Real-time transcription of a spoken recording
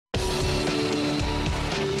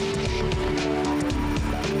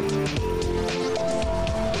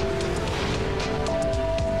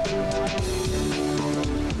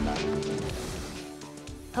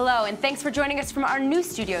and thanks for joining us from our new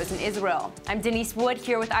studios in Israel. I'm Denise Wood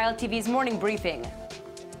here with ILTV's morning briefing.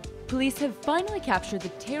 Police have finally captured the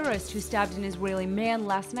terrorist who stabbed an Israeli man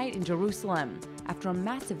last night in Jerusalem after a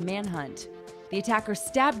massive manhunt. The attacker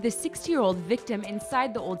stabbed the 60-year-old victim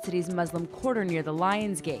inside the Old City's Muslim quarter near the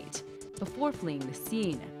Lions Gate before fleeing the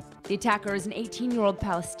scene. The attacker is an 18-year-old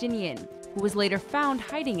Palestinian who was later found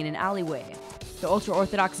hiding in an alleyway. The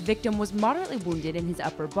ultra-Orthodox victim was moderately wounded in his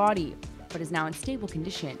upper body, but is now in stable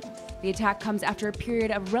condition. The attack comes after a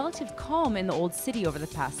period of relative calm in the Old City over the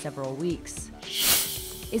past several weeks.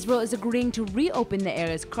 Israel is agreeing to reopen the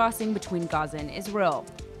Erez crossing between Gaza and Israel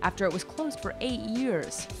after it was closed for 8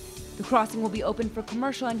 years. The crossing will be open for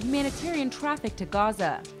commercial and humanitarian traffic to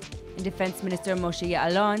Gaza. And Defense Minister Moshe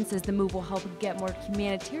Ya'alon says the move will help get more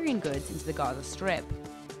humanitarian goods into the Gaza Strip.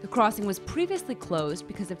 The crossing was previously closed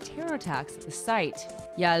because of terror attacks at the site.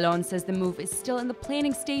 Ya'alon says the move is still in the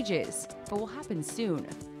planning stages, but will happen soon.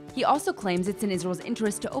 He also claims it's in Israel's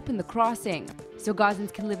interest to open the crossing, so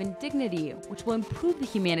Gazans can live in dignity, which will improve the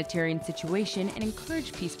humanitarian situation and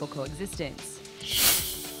encourage peaceful coexistence.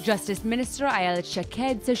 Justice Minister Ayelet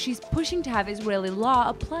Shaked says she's pushing to have Israeli law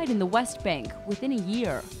applied in the West Bank within a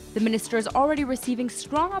year. The minister is already receiving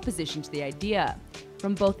strong opposition to the idea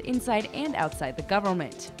from both inside and outside the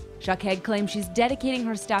government. Shaked claims she's dedicating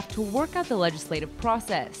her staff to work out the legislative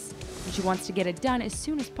process, and she wants to get it done as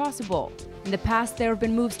soon as possible. In the past, there have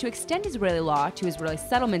been moves to extend Israeli law to Israeli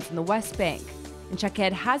settlements in the West Bank, and Shaked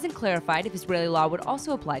hasn't clarified if Israeli law would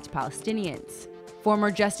also apply to Palestinians. Former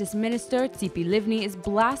Justice Minister Tzipi Livni is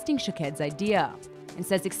blasting Shaked's idea and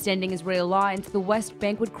says extending Israeli law into the West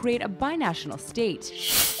Bank would create a binational state.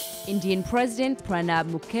 Indian President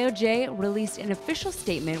Pranab Mukherjee released an official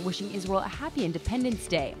statement wishing Israel a happy Independence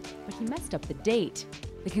Day, but he messed up the date.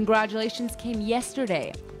 The congratulations came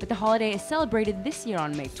yesterday, but the holiday is celebrated this year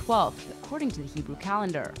on May 12th, according to the Hebrew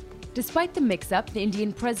calendar. Despite the mix-up, the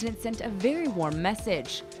Indian president sent a very warm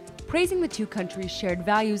message, praising the two countries' shared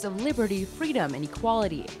values of liberty, freedom, and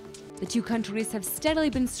equality. The two countries have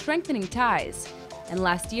steadily been strengthening ties, and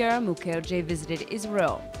last year, Mukherjee visited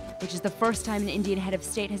Israel, which is the first time an Indian head of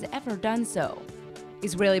state has ever done so.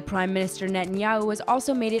 Israeli Prime Minister Netanyahu has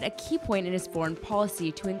also made it a key point in his foreign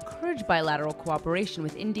policy to encourage bilateral cooperation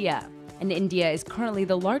with India, and India is currently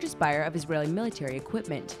the largest buyer of Israeli military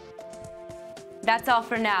equipment. That's all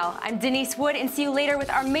for now. I'm Denise Wood, and see you later with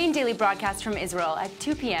our main daily broadcast from Israel at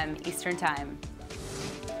 2 p.m. Eastern Time.